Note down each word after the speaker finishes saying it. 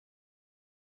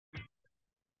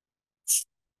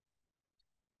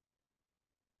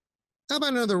How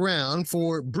about another round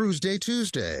for Brewsday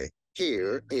Tuesday?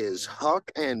 Here is Huck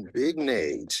and Big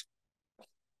Nate.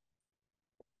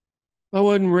 I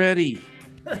wasn't ready.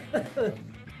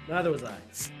 Neither was I.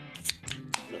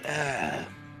 Ah,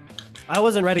 I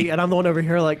wasn't ready, and I'm the one over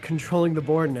here like controlling the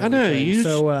board and I know everything.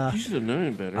 you should have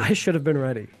known better. I should have been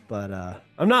ready, but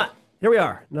I'm not. Here we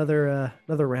are, another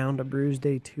round of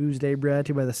Brewsday Tuesday, brought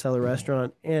to you by the Cellar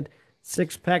Restaurant and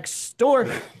Six Pack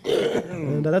Store.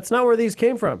 And that's not where these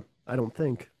came from. I don't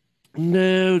think.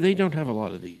 No, they don't have a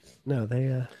lot of these. No,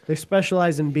 they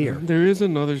specialize in beer. There is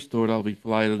another store that I'll be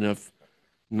polite enough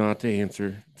not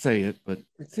to say it, but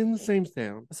it's in the same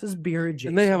town. This is beer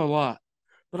adjacent. And they have a lot.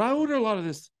 But I order a lot of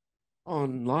this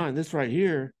online. This right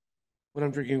here, what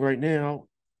I'm drinking right now,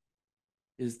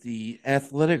 is the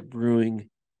Athletic Brewing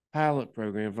Pilot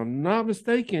Program. If I'm not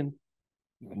mistaken,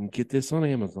 you can get this on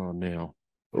Amazon now.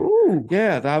 Ooh.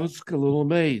 Yeah, I was a little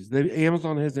amazed.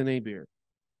 Amazon has NA beer.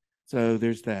 So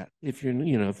there's that. If you're,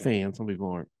 a fan, some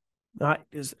people aren't.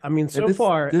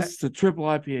 Far. This is a triple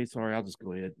IPA. Sorry, I'll just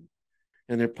go ahead.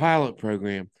 And their pilot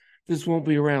program. This won't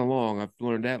be around long. I've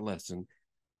learned that lesson.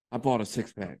 I bought a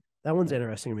 6-pack. That one's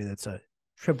interesting to me. That's a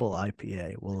triple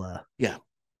IPA.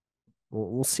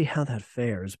 We'll see how that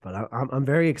fares, but I'm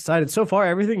very excited. So far,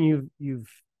 everything you've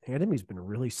handed me has been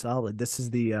really solid. This is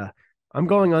the I'm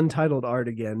going Untitled art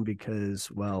again because,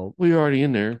 well, we're already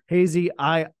in there. Hazy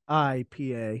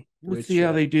IPA. Let's see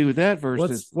how they do with that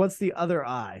versus what's the other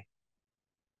I?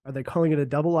 Are they calling it a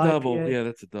double IPA? Double, yeah,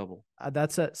 that's a double.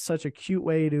 That's such a cute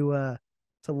way to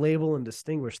label and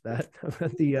distinguish that.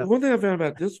 The one thing I found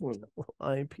about this one,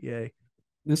 IPA.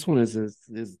 This one is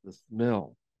the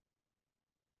smell.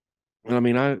 And I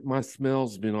mean, my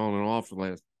smell's been on and off for the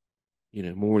last,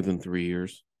 more than 3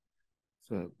 years.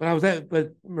 So,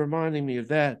 but reminding me of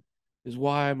that is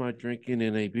why am I drinking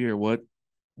NA beer? What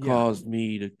caused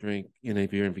me to drink NA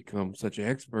beer and become such an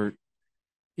expert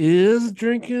is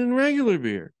drinking regular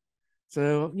beer.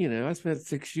 So, I spent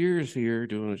 6 years here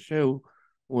doing a show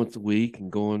once a week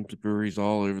and going to breweries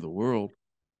all over the world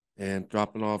and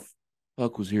dropping off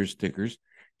Huck was here stickers.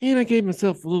 And I gave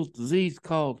myself a little disease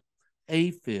called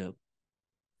AFib.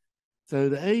 So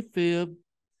the AFib,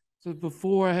 so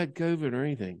before I had COVID or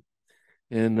anything.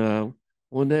 And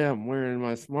one day I'm wearing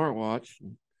my smartwatch.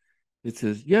 And it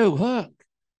says, "Yo, Huck,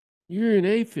 you're in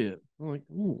AFib." I'm like,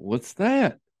 "Ooh, what's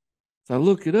that?" So I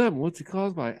look it up. And what's it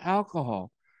caused by?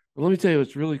 Alcohol. But let me tell you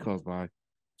what's really caused by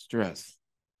stress.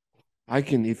 I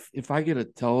can, if I get a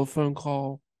telephone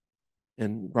call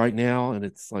and right now, and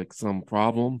it's like some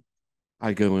problem,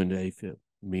 I go into AFib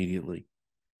immediately.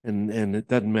 And it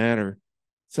doesn't matter.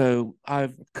 So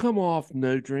I've come off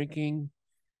no drinking.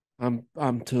 I'm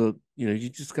to, you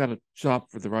just got to shop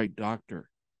for the right doctor.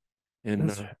 And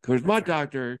because my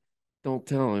doctor, don't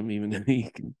tell him, even though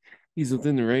he's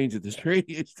within the range of this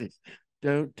radio station.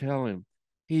 Don't tell him.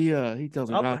 He tells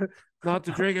me not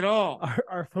to drink at all.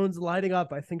 Our phone's lighting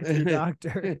up. I think it's your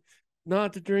doctor.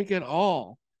 Not to drink at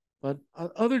all. But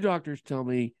other doctors tell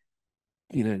me,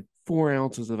 4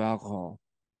 ounces of alcohol.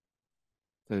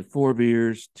 So 4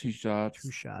 beers, 2 shots. 2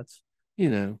 shots.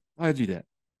 I do that.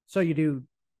 So you do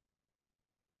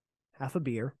half a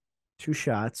beer, 2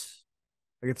 shots.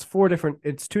 Like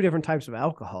it's 2 different types of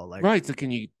alcohol. Like right. So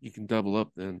you can double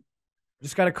up then.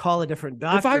 Just got to call a different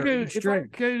doctor. If I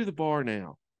go to the bar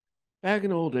now, back in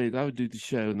the old days, I would do the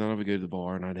show and then I would go to the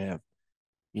bar and I'd have,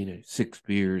 6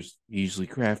 beers, usually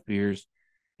craft beers,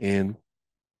 and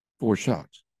 4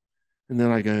 shots. And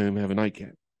then I go home and have a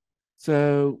nightcap.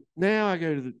 So now I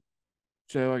go to the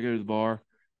show, I go to the bar,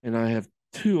 and I have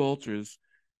 2 ultras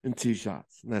and 2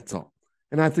 shots. And that's all.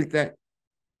 And I think that,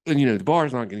 and the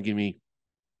bar's not going to give me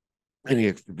any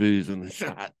extra booze in the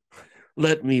shot.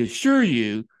 Let me assure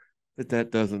you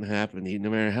that doesn't happen. No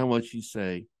matter how much you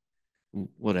say,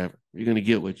 whatever, you're going to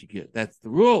get what you get. That's the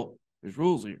rule. There's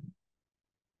rules here.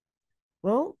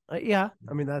 Well, yeah.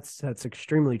 I mean, that's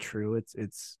extremely true.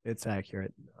 It's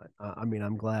accurate. I mean,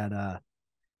 I'm glad.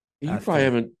 You probably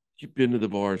haven't been to the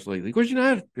bars lately. Of course, I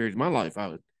had periods of my life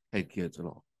I had kids and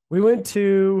all.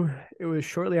 It was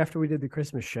shortly after we did the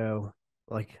Christmas show,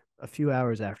 like a few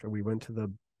hours after we went to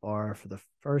the bar for the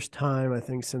first time, I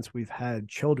think, since we've had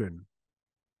children.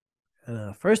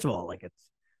 And first of all, like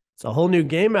it's a whole new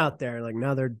game out there. Like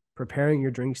now they're preparing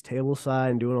your drinks tableside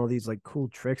and doing all these like cool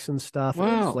tricks and stuff.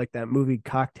 Wow. It's like that movie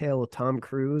Cocktail with Tom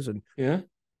Cruise. And yeah,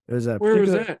 it was where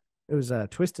was that? It was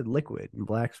Twisted Liquid in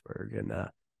Blacksburg. And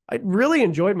I really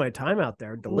enjoyed my time out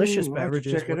there. Delicious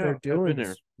beverages. What they're doing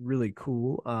is really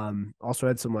cool. Also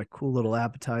had some like cool little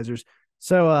appetizers.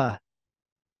 So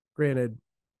granted,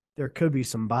 there could be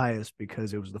some bias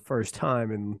because it was the first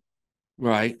time in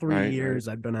 3 years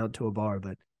I'd been out to a bar,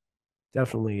 but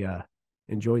definitely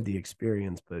enjoyed the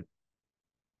experience. But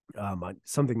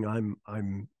something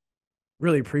I'm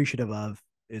really appreciative of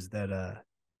is that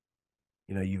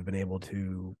you've been able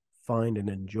to find and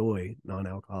enjoy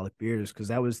non-alcoholic beers, because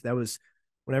that was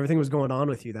when everything was going on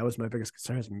with you. That was my biggest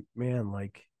concern. Is, man,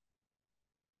 like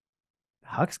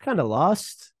Huck's kind of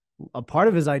lost a part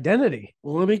of his identity.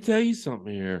 Well, let me tell you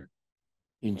something here.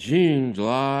 In June,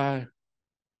 July,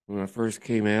 when I first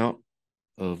came out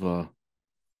of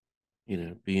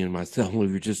being myself, we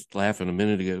were just laughing a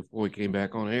minute ago before we came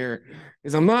back on air,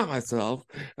 is I'm not myself,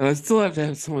 and I still have to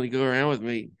have somebody go around with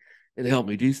me and help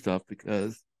me do stuff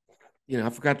because I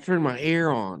forgot to turn my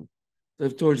air on. So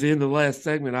if towards the end of the last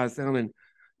segment I was sounding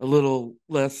a little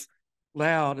less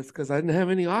loud, it's because I didn't have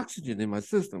any oxygen in my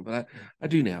system, but I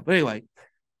do now. But anyway,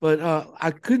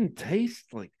 I couldn't taste,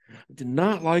 I did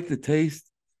not like the taste.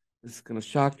 This is going to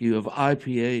shock you, of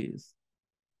IPAs.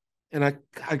 And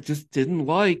I just didn't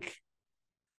like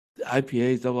the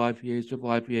IPAs, double IPAs, triple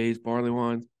IPAs, barley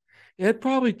wines. It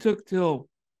probably took till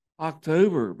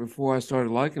October before I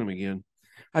started liking them again.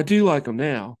 I do like them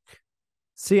now.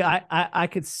 See, I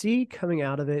could see coming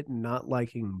out of it and not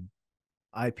liking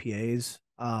IPAs.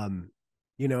 In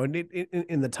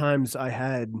the times I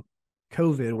had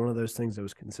COVID, one of those things that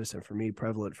was consistent for me,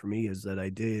 prevalent for me, is that I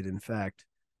did, in fact,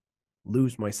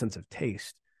 lose my sense of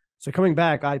taste. So coming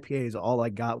back, IPAs, all I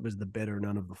got was the bitter,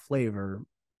 none of the flavor.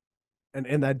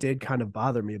 And that did kind of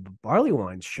bother me. But barley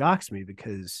wine shocks me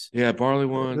because barley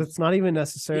wine, that's not even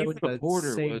necessarily even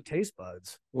the same taste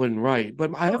buds. Wasn't right.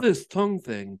 But I have this tongue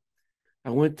thing.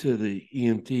 I went to the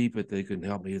ENT, but they couldn't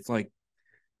help me. It's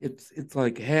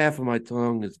like half of my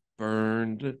tongue is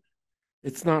burned.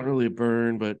 It's not really a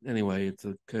burn, but anyway, it's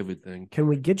a COVID thing. Can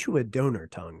we get you a donor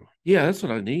tongue? Yeah, that's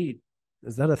what I need.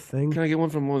 Is that a thing? Can I get one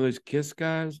from one of those Kiss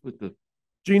guys with the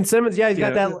Gene Simmons? Yeah, he's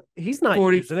got that. He's not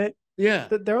 40, using it. Yeah,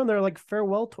 they're on their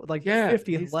farewell tour,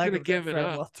 50th leg of their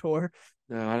farewell tour.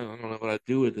 No, I don't know what I'd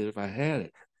do with it if I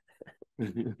had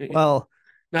it. Well,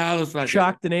 no, it's like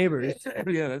shock the neighbors.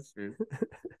 Yeah, that's true.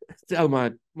 Tell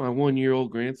my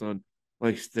 1-year-old grandson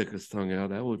stick his tongue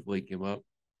out. That would wake him up.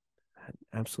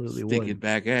 Absolutely, stick it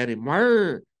back at him.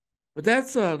 But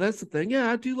that's the thing. Yeah,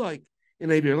 I do like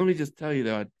NA beer. Let me just tell you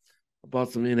though, I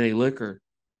bought some NA liquor.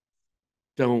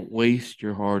 Don't waste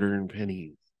your hard-earned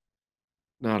pennies.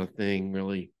 Not a thing,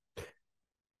 really.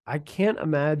 I can't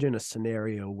imagine a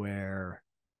scenario where,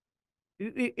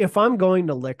 if I'm going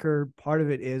to liquor, part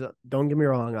of it is, don't get me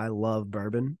wrong, I love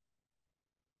bourbon.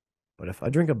 But if I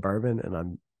drink a bourbon and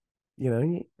I'm,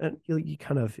 you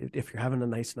kind of, if you're having a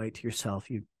nice night to yourself,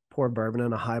 you pour bourbon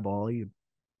in a highball, you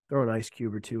throw an ice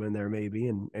cube or two in there maybe,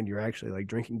 and you're actually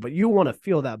drinking. But you want to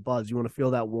feel that buzz. You want to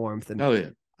feel that warmth. And oh, yeah.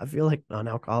 I feel like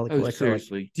non-alcoholic liquor.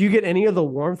 Seriously. Do you get any of the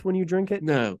warmth when you drink it?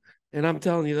 No. And I'm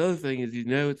telling you, the other thing is,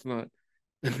 it's not.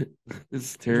 This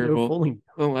is terrible.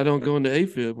 Well, I don't go into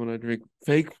AFib when I drink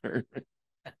fake bourbon.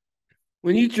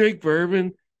 When you drink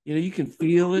bourbon, you can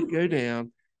feel it go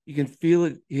down. You can feel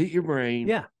it hit your brain.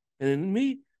 Yeah. And in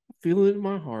me, I feel it in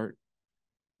my heart.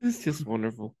 It's just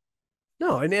wonderful.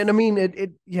 No, and I mean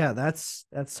that's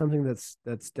something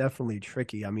that's definitely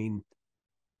tricky. I mean,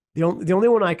 the only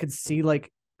one I could see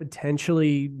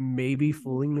potentially maybe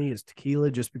fooling me is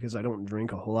tequila, just because I don't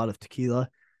drink a whole lot of tequila,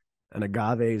 and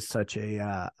agave is such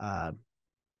a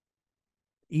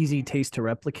easy taste to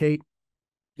replicate.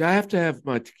 Yeah, I have to have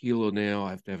my tequila now.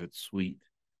 I have to have it sweet.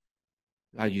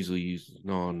 I usually use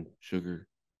non-sugar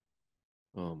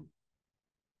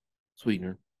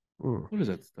sweetener. What is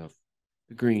that stuff?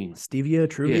 The green stevia,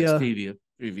 truvia. Yeah,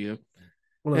 stevia.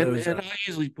 And I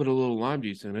usually put a little lime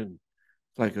juice in it.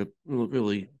 It's like a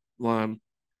really lime,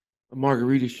 a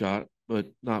margarita shot, but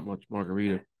not much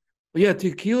margarita. But yeah,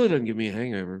 tequila doesn't give me a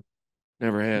hangover.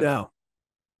 Never has. No.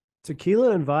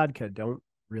 Tequila and vodka don't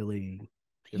really.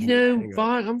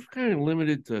 I'm kind of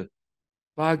limited to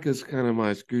vodka's kind of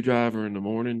my screwdriver in the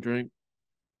morning drink,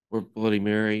 or Bloody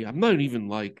Mary. I'm not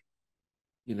even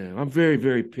I'm very,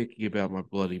 very picky about my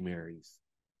Bloody Marys.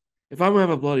 If I'm going to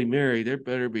have a Bloody Mary, there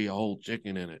better be a whole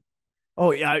chicken in it.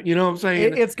 Oh, yeah. You know what I'm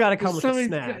saying? It's got to come with a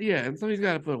snack. And somebody's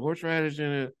got to put horseradish in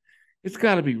it. It's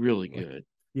got to be really good.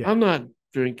 Yeah. I'm not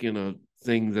drinking a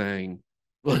zing-zang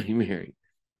Bloody Mary.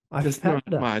 That's not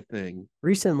my thing.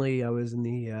 Recently, I was in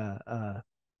the,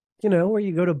 where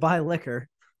you go to buy liquor.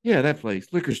 Yeah, that place,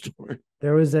 liquor store.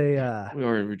 There was a... we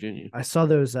are in Virginia. I saw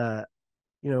those,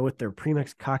 with their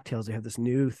premix cocktails. They have this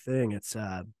new thing. It's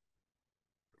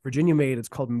Virginia made. It's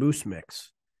called Moose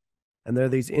Mix. And they're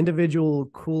these individual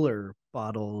cooler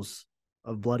bottles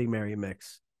of Bloody Mary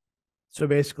mix. So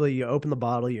basically, you open the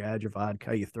bottle, you add your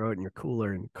vodka, you throw it in your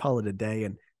cooler, and call it a day.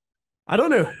 And I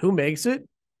don't know who makes it,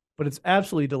 but it's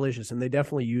absolutely delicious. And they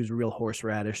definitely use real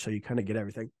horseradish, so you kind of get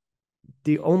everything.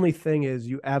 The only thing is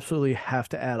you absolutely have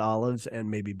to add olives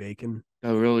and maybe bacon.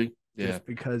 Oh, really? Yeah. Just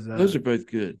because those are both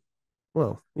good.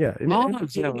 Well, yeah.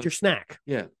 Olives, it's your snack.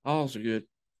 Yeah, olives are good.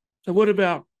 So what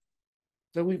about,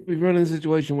 so we run in a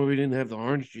situation where we didn't have the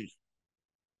orange juice.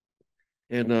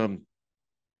 And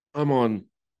I'm on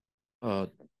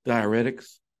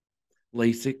diuretics,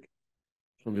 LASIK.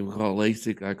 Some people call it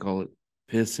LASIK. I call it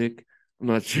pissic. I'm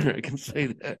not sure I can say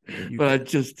that, but I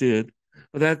just did.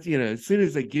 But that's, as soon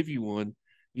as they give you one,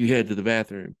 you head to the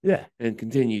bathroom. Yeah. And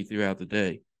continue throughout the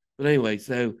day. But anyway,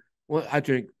 so I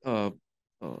drink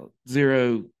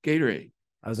zero Gatorade.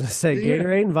 I was going to say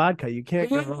Gatorade and vodka. You can't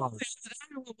go wrong.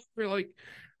 Like,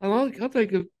 I'll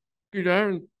take a screwdriver,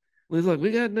 and Liz like, we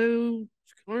got no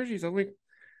orange juice. I'm like,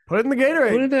 put it in the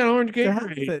Gatorade. Put in that orange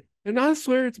Gatorade. And I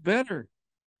swear it's better.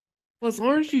 Plus,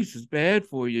 orange juice is bad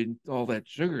for you and all that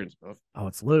sugar and stuff. Oh,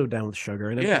 it's loaded down with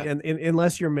sugar. And, and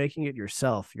unless you're making it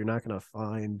yourself, you're not going to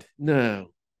find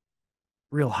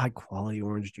real high quality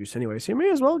orange juice anyway. So you may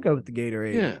as well go with the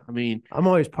Gatorade. Yeah, I mean, I'm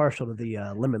always partial to the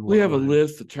lemon. We have a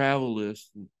list, a travel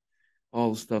list, and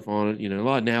all the stuff on it. A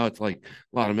lot now it's like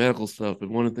a lot of medical stuff,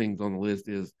 but one of the things on the list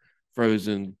is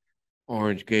frozen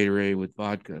orange Gatorade with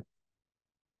vodka.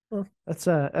 Well, that's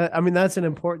I mean, that's an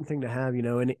important thing to have,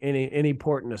 in any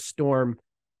port in a storm.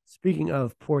 Speaking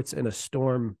of ports in a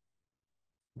storm,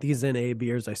 these NA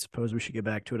beers, I suppose we should get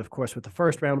back to it. Of course, with the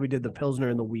first round, we did the Pilsner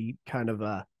and the wheat, kind of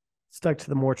stuck to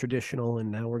the more traditional, and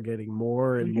now we're getting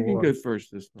more and more. You can go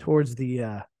first this time. Towards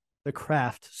the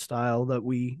craft style that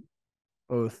we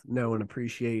both know and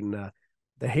appreciate, and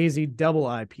the hazy double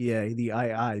IPA, the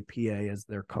IIPA as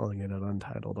they're calling it at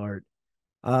Untitled Art.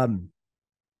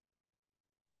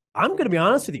 I'm going to be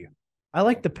honest with you. I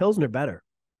like the Pilsner better.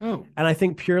 Oh. And I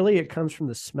think purely it comes from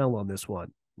the smell on this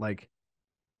one. Like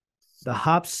the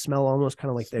hops smell almost kind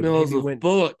of like they went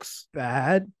books.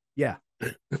 Bad. Yeah.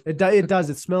 It does.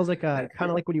 It smells like kind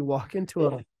of like when you walk into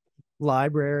a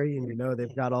library and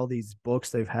they've got all these books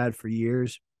they've had for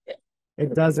years.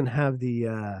 It doesn't have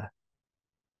the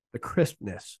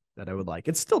crispness that I would like.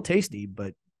 It's still tasty,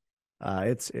 but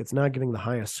it's not getting the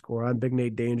highest score. I'm Big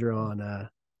Nate Danger on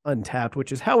Untapped,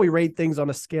 which is how we rate things on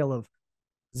a scale of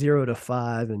 0 to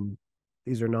 5, and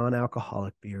these are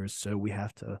non-alcoholic beers, so we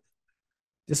have to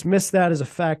dismiss that as a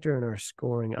factor in our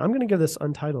scoring. I'm going to give this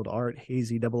Untitled Art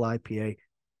hazy double IPA.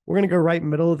 We're going to go right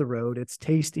middle of the road. It's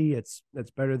tasty. It's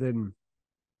better than,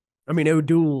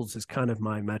 O'Doul's is kind of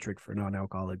my metric for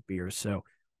non-alcoholic beers, so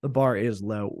the bar is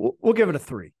low. We'll give it a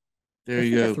 3. There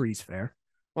you go. 3's fair.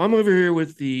 Well, I'm over here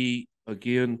with the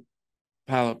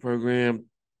pilot program,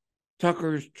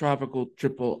 Tucker's Tropical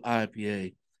Triple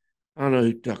IPA. I don't know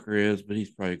who Tucker is, but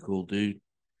he's probably a cool dude.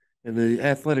 And the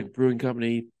Athletic Brewing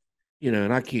Company,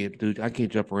 and I can't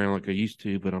jump around like I used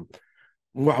to, but I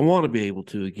want to be able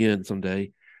to again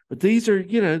someday. But these are,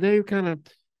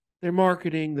 they're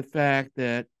marketing the fact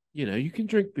that, you can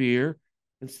drink beer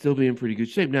and still be in pretty good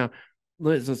shape. Now,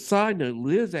 as a side note,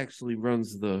 Liz actually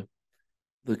runs the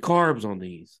carbs on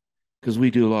these because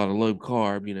we do a lot of low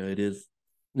carb. It is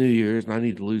New Year's, and I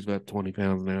need to lose about 20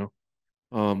 pounds now.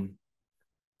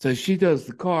 So she does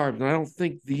the carbs, and I don't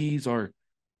think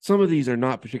some of these are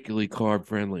not particularly carb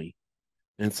friendly,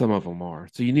 and some of them are.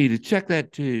 So you need to check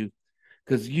that too,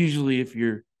 because usually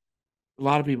a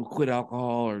lot of people quit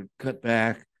alcohol or cut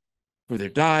back for their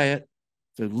diet.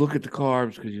 So look at the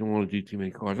carbs because you don't want to do too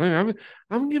many carbs. I'm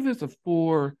gonna give this a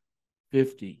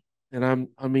 450, and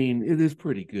it is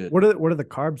pretty good. What are the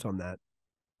carbs on that?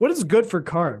 What is good for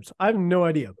carbs? I have no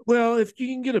idea. Well, if you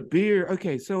can get a beer,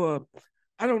 okay. So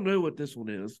I don't know what this one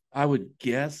is. I would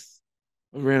guess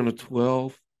around a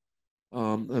 12.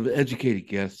 An educated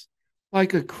guess,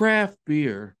 like a craft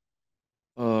beer,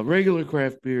 regular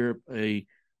craft beer, a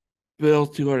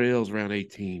Bell's 200 Ale is around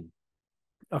 18.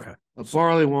 Okay. A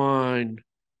barley wine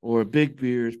or a big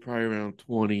beer is probably around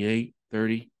 28,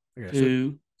 30.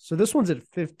 Okay, so this one's at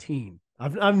 15.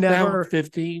 I've never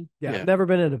 15. Yeah, I've never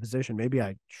been in a position. Maybe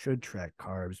I should track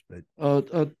carbs, but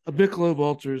a Michelob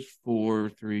Ultra's 4,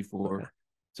 3, 4. Okay.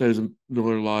 So it's a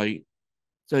Miller Lite.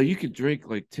 So you could drink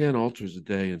like 10 Ultras a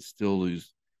day and still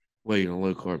lose weight on a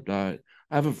low carb diet.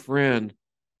 I have a friend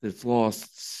that's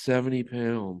lost 70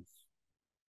 pounds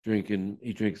drinking.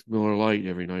 He drinks Miller Lite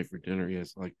every night for dinner.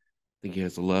 I think he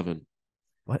has 11.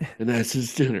 What? And that's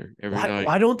his dinner every night.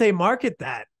 Why don't they market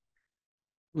that?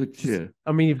 Which, yeah.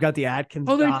 You've got the Atkins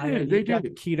diet. They do. Got the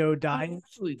keto diet. They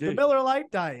absolutely do. The Miller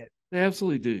Lite diet. They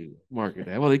absolutely do market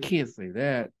that. Well, they can't say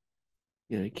that.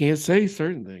 They can't say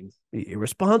certain things. Be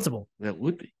irresponsible. That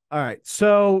would be. All right.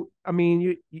 So, I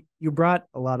mean, you brought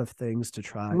a lot of things to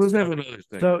try. Let's have another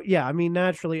thing. So, yeah, I mean,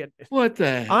 naturally, What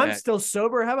the heck? I'm still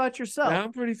sober. How about yourself? Yeah,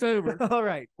 I'm pretty sober. All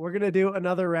right. We're going to do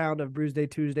another round of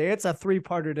Brewsday Tuesday. It's a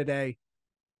 3-parter today,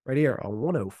 right here on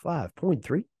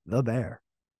 105.3 The Bear.